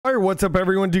Alright, what's up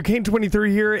everyone,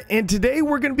 Duquesne23 here, and today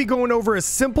we're going to be going over a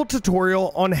simple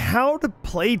tutorial on how to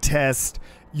play test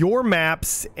your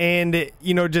maps and,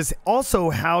 just also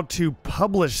how to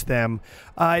publish them,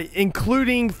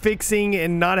 including fixing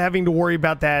and not having to worry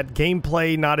about that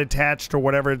gameplay not attached or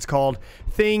whatever it's called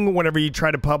thing whenever you try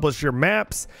to publish your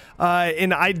maps.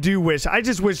 And I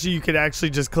just wish you could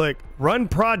actually just click run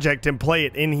project and play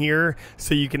it in here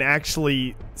so you can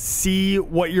actually see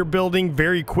what you're building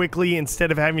very quickly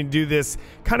instead of having to do this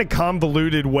kind of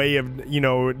convoluted way of,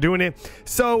 doing it.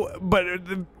 So, but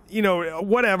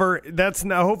whatever, that's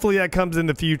now, hopefully that comes in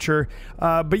the future.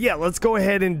 But yeah, let's go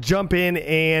ahead and jump in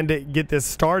and get this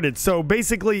started. So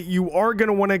basically you are going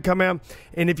to want to come out,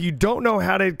 and if you don't know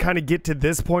how to kind of get to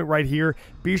this point right here,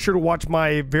 be sure to watch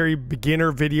my very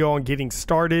beginner video on getting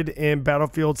started in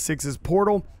Battlefield 6's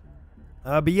Portal.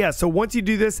 But yeah, so once you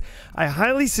do this, I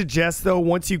highly suggest though,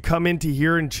 once you come into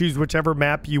here and choose whichever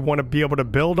map you want to be able to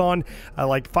build on,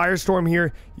 like Firestorm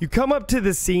here, you come up to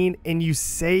the scene and you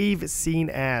save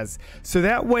scene as. So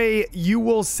that way you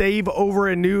will save over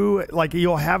a new,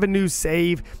 you'll have a new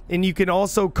save, and you can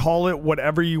also call it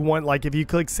whatever you want. Like if you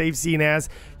click save scene as,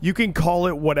 you can call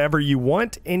it whatever you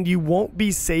want, and you won't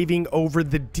be saving over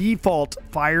the default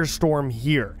Firestorm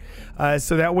here.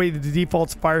 So that way the default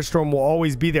Firestorm will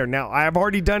always be there. Now I've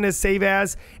already done a save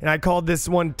as, and I called this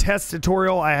one test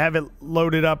tutorial. I have it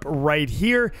loaded up right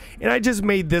here, and I just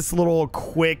made this little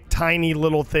quick tiny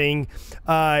little thing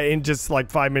in just like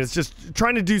 5 minutes, just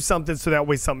trying to do something so that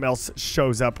way something else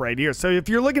shows up right here. So if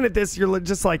you're looking at this, you're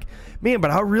just like, man, but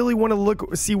I really want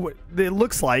to see what it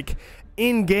looks like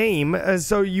in game.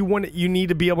 So you need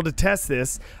to be able to test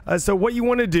this. So what you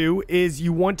want to do is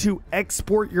you want to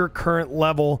export your current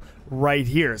level right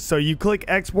here. So you click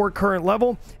export current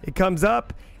level, it comes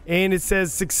up and it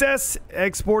says success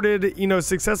exported,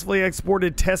 successfully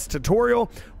exported test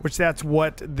tutorial, which that's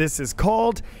what this is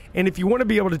called. And if you want to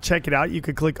be able to check it out, you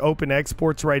could click open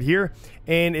exports right here,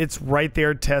 and it's right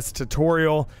there, test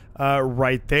tutorial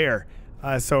right there.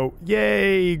 So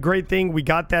yay, great thing, we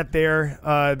got that there,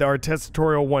 our test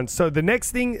tutorial one. So the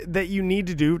next thing that you need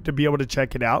to do to be able to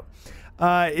check it out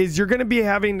is you're going to be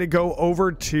having to go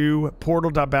over to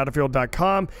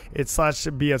portal.battlefield.com. It's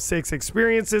 /BF6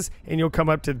 experiences, and you'll come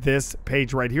up to this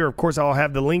page right here. Of course, I'll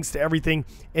have the links to everything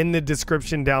in the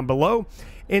description down below.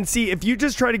 And see, if you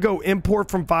just try to go import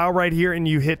from file right here and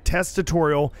you hit test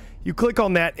tutorial, you click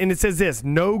on that and it says this,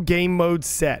 no game mode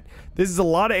set. This is a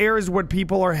lot of errors what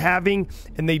people are having,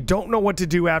 and they don't know what to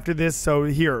do after this. So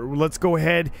here, let's go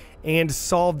ahead and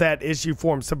solve that issue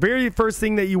for them. So very first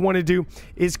thing that you want to do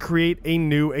is create a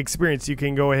new experience. You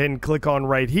can go ahead and click on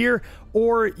right here,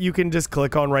 or you can just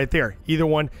click on right there. Either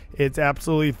one, it's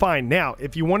absolutely fine. Now,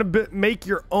 if you want to make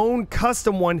your own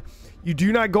custom one, you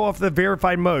do not go off the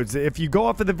verified modes. If you go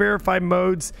off of the verified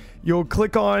modes, you'll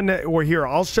click on, or here,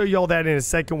 I'll show you all that in a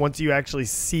second once you actually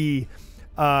see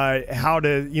how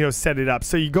to, set it up.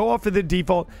 So you go off of the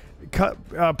default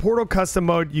Portal custom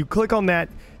mode, you click on that,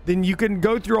 then you can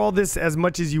go through all this as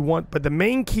much as you want, but the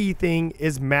main key thing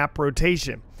is map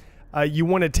rotation. You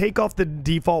want to take off the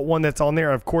default one that's on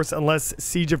there, of course, unless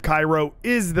Siege of Cairo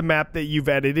is the map that you've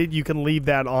edited, you can leave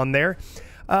that on there.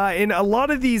 And a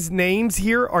lot of these names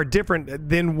here are different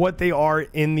than what they are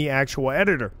in the actual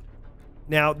editor.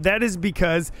 Now, that is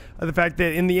because of the fact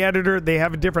that in the editor, they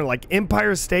have a different, like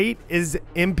Empire State is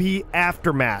MP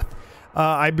Aftermath.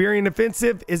 Iberian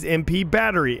Offensive is MP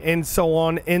Battery, and so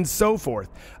on and so forth.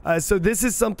 So this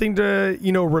is something to,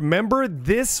 remember.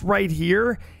 This right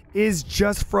here is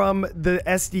just from the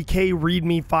SDK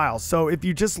README file. So if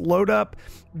you just load up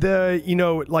the,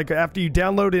 after you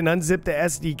download and unzip the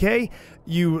SDK,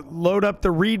 you load up the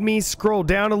README, scroll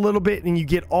down a little bit, and you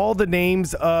get all the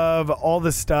names of all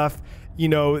the stuff, in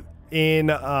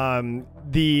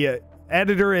the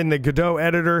editor, in the Godot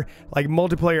editor. Like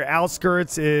multiplayer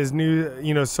outskirts is new,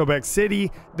 Sobek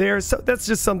City there. So that's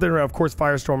just something. Of course,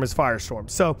 Firestorm is Firestorm.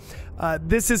 So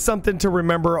this is something to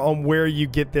remember on where you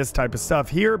get this type of stuff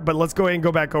here. But let's go ahead and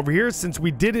go back over here. Since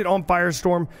we did it on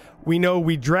Firestorm, we know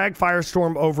we drag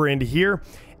Firestorm over into here.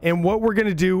 And what we're going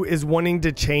to do is wanting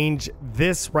to change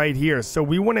this right here. So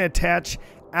we want to attach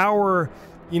our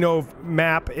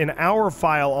map and our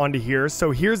file onto here.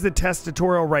 So here's the test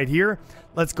tutorial right here.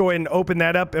 Let's go ahead and open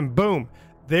that up, and boom,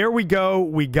 there we go.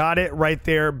 We got it right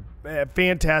there.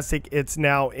 Fantastic. It's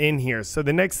now in here. So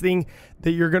the next thing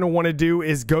that you're going to want to do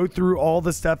is go through all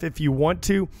the stuff. If you want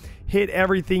to hit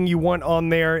everything you want on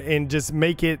there and just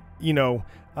make it,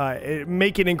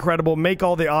 make it incredible, make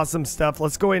all the awesome stuff.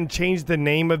 Let's go ahead and change the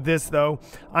name of this though.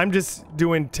 I'm just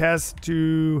doing test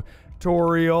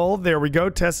tutorial. There we go,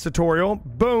 test tutorial.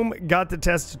 Boom, got the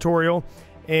test tutorial.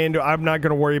 and I'm not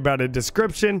going to worry about a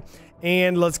description.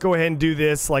 And let's go ahead and do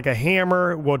this like a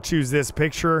hammer. We'll choose this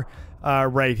picture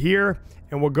right here,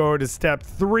 and we'll go to step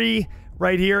 3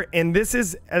 right here. And this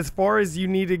is as far as you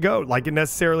need to go, like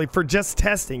necessarily for just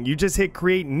testing. You just hit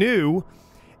create new,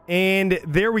 and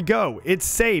there we go. It's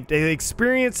saved. The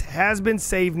experience has been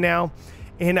saved now.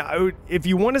 And if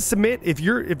you want to submit, if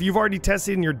you've already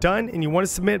tested and you're done and you want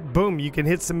to submit, boom, you can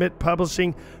hit submit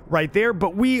publishing right there.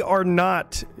 But we are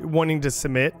not wanting to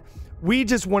submit. We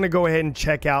just want to go ahead and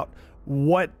check out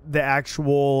what the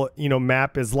actual,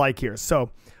 map is like here. So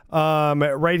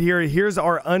right here, here's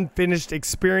our unfinished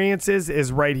experiences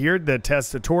is right here, the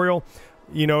test tutorial.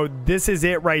 This is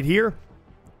it right here.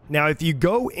 Now, if you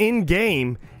go in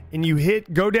game and you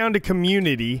go down to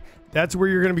community, that's where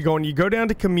you're going to be going. You go down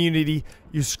to community,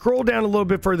 you scroll down a little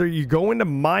bit further, you go into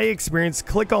my experience,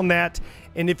 click on that,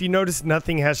 and if you notice,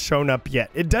 nothing has shown up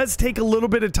yet. It does take a little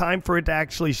bit of time for it to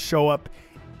actually show up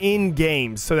in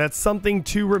game, so that's something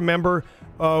to remember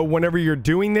whenever you're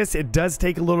doing this. It does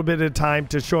take a little bit of time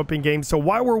to show up in game. So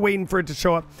while we're waiting for it to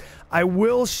show up, I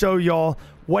will show y'all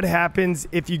what happens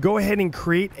if you go ahead and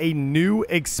create a new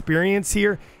experience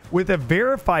here with a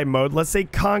verified mode. Let's say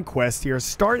conquest here,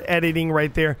 start editing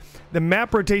right there, the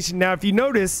map rotation. Now, if you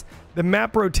notice the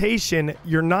map rotation,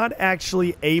 you're not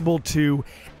actually able to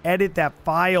edit that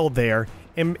file there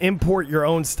and import your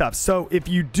own stuff. So if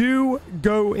you do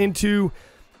go into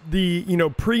the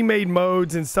pre-made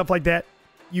modes and stuff like that,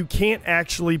 you can't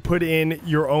actually put in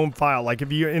your own file. Like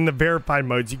if you're in the verified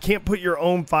modes, you can't put your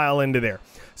own file into there.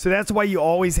 So that's why you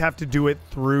always have to do it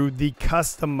through the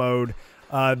custom mode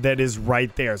that is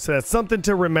right there. So that's something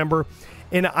to remember.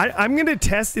 And I'm going to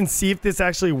test and see if this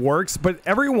actually works. But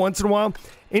every once in a while,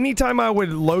 anytime I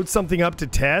would load something up to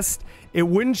test, it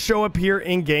wouldn't show up here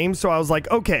in game. So I was like,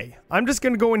 okay, I'm just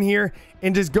going to go in here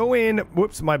and just go in.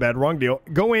 Whoops, my bad, wrong deal.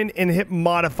 Go in and hit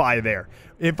modify there.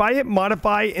 If I hit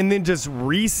modify and then just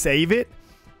resave it,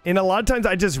 and a lot of times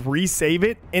I just resave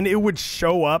it and it would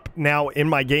show up now in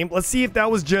my game. Let's see if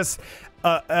that was just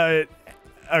a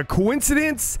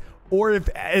coincidence, or if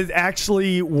it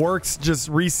actually works just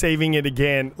resaving it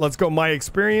again. Let's go my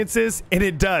experiences, and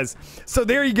it does. So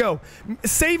there you go.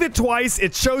 Save it twice.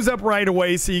 It shows up right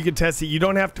away so you can test it. You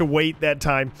don't have to wait that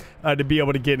time to be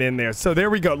able to get in there. So there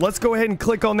we go. Let's go ahead and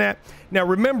click on that. Now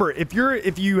remember, if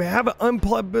you have an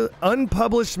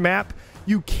unpublished map,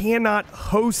 you cannot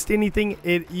host anything.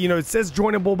 It says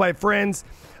joinable by friends.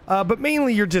 But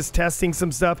mainly you're just testing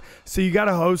some stuff, so you got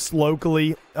to host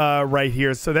locally right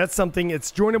here. So that's something.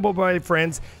 It's joinable by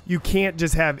friends. You can't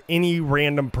just have any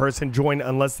random person join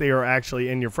unless they are actually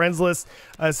in your friends list.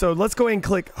 So let's go ahead and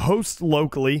click host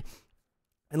locally,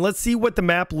 and let's see what the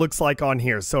map looks like on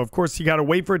here. So of course you got to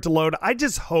wait for it to load. I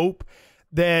just hope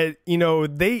that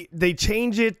they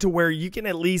change it to where you can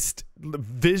at least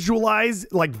visualize,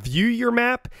 like view your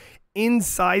map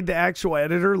inside the actual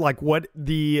editor, like what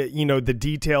the the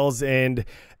details and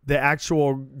the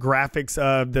actual graphics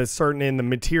of the certain and the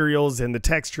materials and the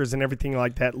textures and everything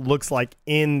like that looks like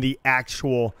in the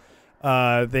actual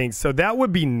thing. So that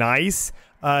would be nice.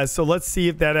 So let's see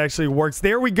if that actually works.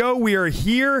 There we go. We are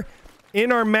here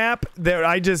in our map that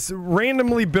I just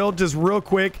randomly built just real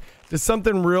quick. Just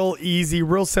something real easy,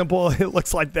 real simple. It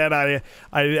looks like that I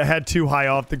had too high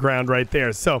off the ground right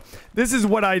there. So this is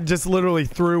what I just literally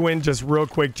threw in just real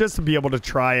quick just to be able to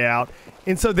try out.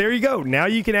 And so there you go. Now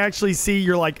you can actually see,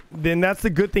 you're like, then that's the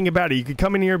good thing about it. You could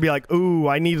come in here and be like, ooh,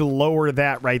 I need to lower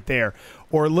that right there.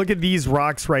 Or look at these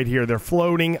rocks right here. They're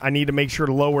floating. I need to make sure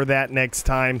to lower that next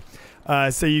time.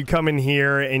 So you come in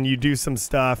here and you do some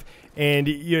stuff. And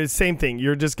same thing.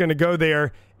 You're just going to go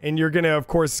there. And you're going to, of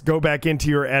course, go back into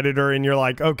your editor and you're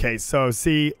like, okay, so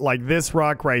see, like this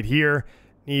rock right here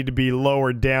need to be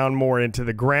lowered down more into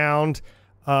the ground.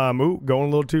 Ooh, going a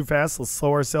little too fast. Let's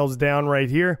slow ourselves down right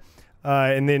here.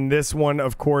 And then this one,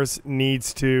 of course,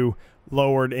 needs to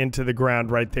lowered into the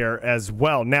ground right there as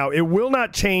well. Now, it will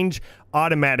not change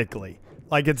automatically.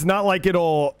 Like, it's not like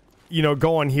it'll,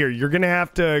 go on here. You're going to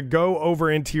have to go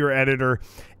over into your editor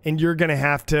and you're going to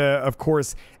have to, of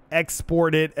course,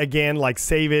 export it again, like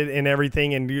save it and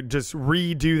everything, and you just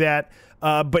redo that.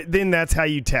 But then that's how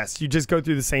you test. You just go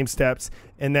through the same steps,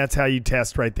 and that's how you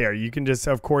test right there. You can just,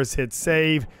 of course, hit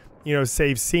save,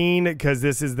 save scene, because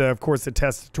this is of course, the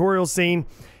test tutorial scene.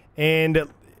 And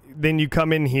then you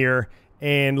come in here,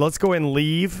 and let's go ahead and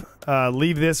leave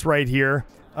this right here.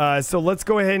 So let's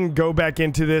go ahead and go back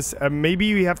into this. Maybe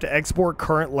you have to export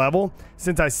current level.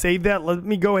 Since I saved that, let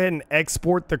me go ahead and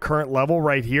export the current level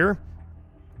right here.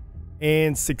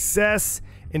 And success.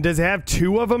 And does it have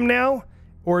two of them now?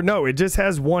 Or no, it just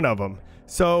has one of them.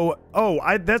 So,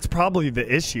 that's probably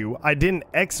the issue. I didn't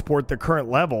export the current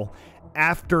level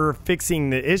after fixing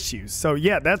the issues. So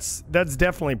yeah, that's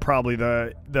definitely probably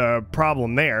the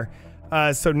problem there.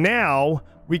 So now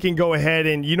we can go ahead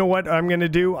and, you know what I'm going to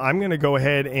do? I'm going to go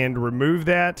ahead and remove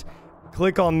that.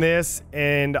 Click on this,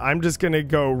 and I'm just going to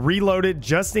go reload it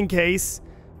just in case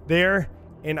there.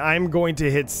 And I'm going to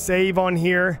hit save on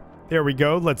here. There we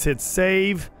go. Let's hit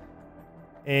save.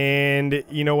 And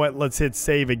you know what? Let's hit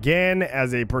save again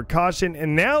as a precaution.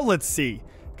 And now let's see,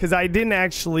 because I didn't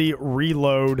actually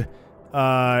reload,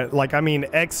 re-export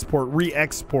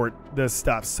this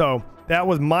stuff. So that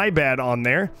was my bad on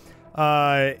there.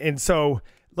 And so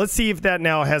let's see if that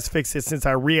now has fixed it since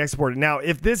I re-exported. Now,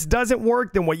 if this doesn't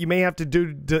work, then what you may have to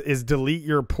do is delete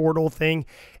your portal thing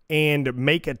and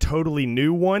make a totally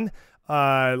new one.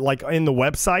 Like in the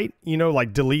website, you know,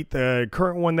 like delete the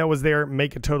current one that was there,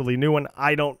 make a totally new one.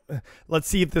 Let's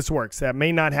see if this works. That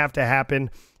may not have to happen.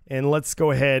 And let's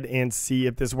go ahead and see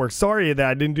if this works. Sorry that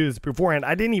I didn't do this beforehand.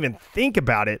 I didn't even think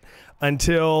about it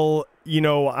until, you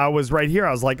know, I was right here.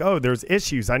 I was like, oh, there's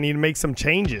issues. I need to make some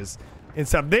changes and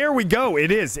stuff. There we go.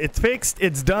 It is. It's fixed.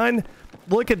 It's done.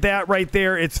 Look at that right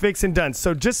there. It's fixed and done.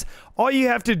 So just all you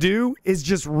have to do is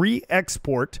just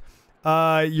re-export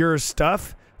your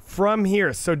stuff from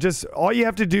here. So just all you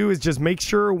have to do is just make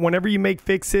sure whenever you make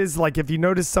fixes, like if you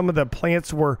notice some of the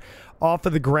plants were off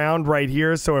of the ground right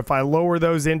here. So if I lower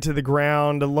those into the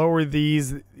ground, lower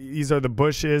these are the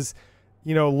bushes,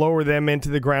 you know, lower them into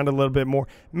the ground a little bit more.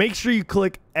 Make sure you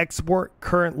click export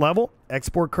current level,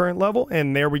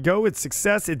 and there we go. It's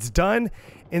success. It's done.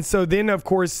 And so then of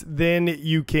course, then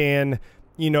you can,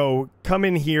 you know, come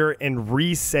in here and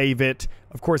resave it.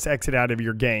 Of course, exit out of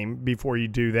your game before you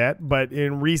do that, but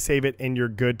resave it and you're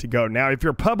good to go. Now, if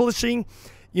you're publishing,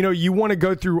 you know, you want to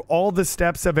go through all the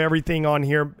steps of everything on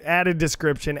here, add a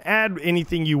description, add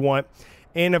anything you want,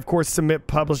 and of course, submit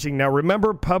publishing. Now,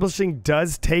 remember, publishing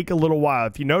does take a little while.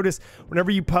 If you notice, whenever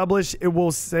you publish, it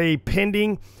will say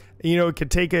pending. You know, it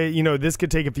could take this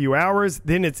could take a few hours.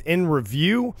 Then it's in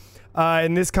review,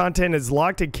 and this content is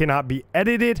locked. It cannot be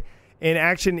edited. And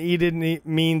action needed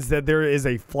means that there is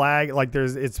a flag, like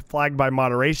it's flagged by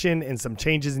moderation, and some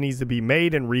changes needs to be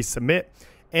made and resubmit.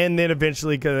 And then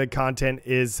eventually the content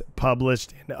is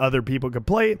published and other people can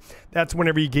play it. That's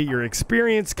whenever you get your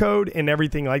experience code and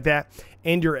everything like that.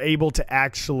 And you're able to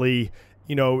actually,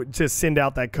 you know, just send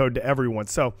out that code to everyone.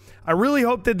 So I really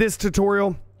hope that this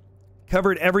tutorial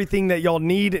covered everything that y'all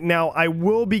need. Now, I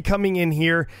will be coming in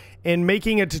here and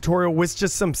making a tutorial with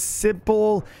just some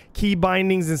simple key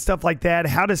bindings and stuff like that,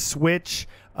 how to switch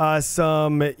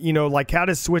some, you know, like how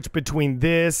to switch between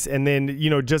this and then, you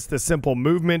know, just the simple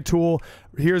movement tool.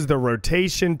 Here's the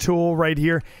rotation tool right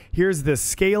here. Here's the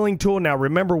scaling tool. Now,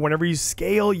 remember, whenever you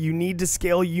scale, you need to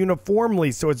scale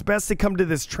uniformly. So it's best to come to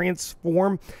this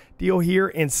transform deal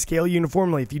here and scale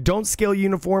uniformly. If you don't scale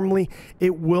uniformly,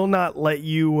 it will not let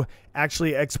you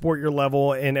actually export your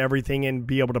level and everything and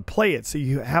be able to play it. So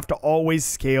you have to always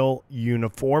scale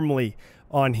uniformly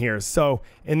on here. So,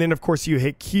 and then of course you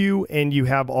hit Q and you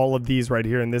have all of these right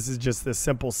here. And this is just the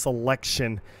simple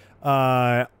selection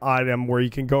item where you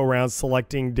can go around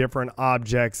selecting different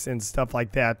objects and stuff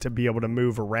like that to be able to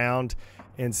move around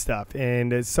and stuff.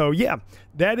 And so yeah,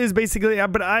 that is basically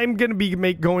it. But I'm going to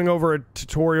be going over a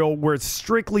tutorial where it's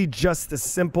strictly just the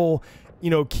simple, you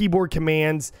know, keyboard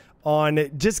commands on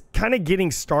just kind of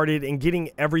getting started and getting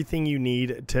everything you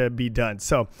need to be done.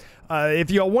 So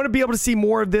if y'all want to be able to see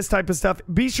more of this type of stuff,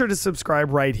 be sure to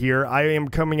subscribe right here. I am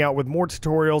coming out with more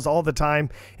tutorials all the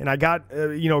time, and I got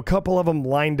you know, a couple of them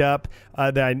lined up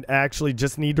that I actually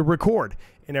just need to record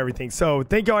and everything. So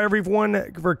thank y'all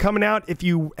everyone for coming out. If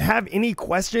you have any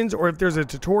questions or if there's a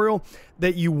tutorial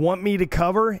that you want me to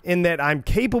cover and that I'm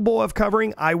capable of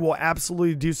covering, I will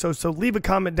absolutely do so. So leave a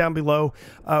comment down below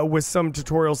with some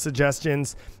tutorial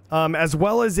suggestions, as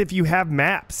well as if you have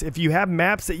maps. If you have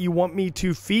maps that you want me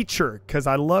to feature, because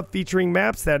I love featuring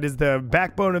maps, that is the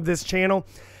backbone of this channel.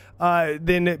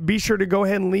 Then be sure to go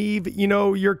ahead and leave, you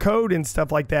know, your code and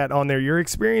stuff like that on there, your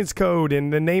experience code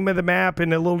and the name of the map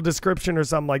and a little description or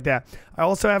something like that. I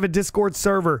also have a Discord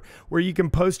server where you can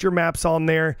post your maps on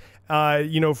there,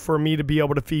 you know, for me to be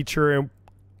able to feature, and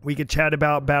we could chat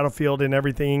about Battlefield and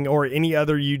everything, or any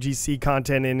other UGC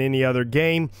content in any other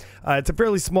game. It's a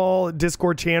fairly small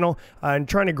Discord channel and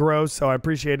trying to grow, so I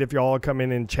appreciate if y'all come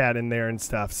in and chat in there and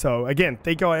stuff. So again,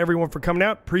 thank y'all everyone for coming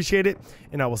out. Appreciate it,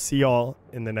 and I will see y'all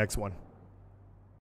in the next one.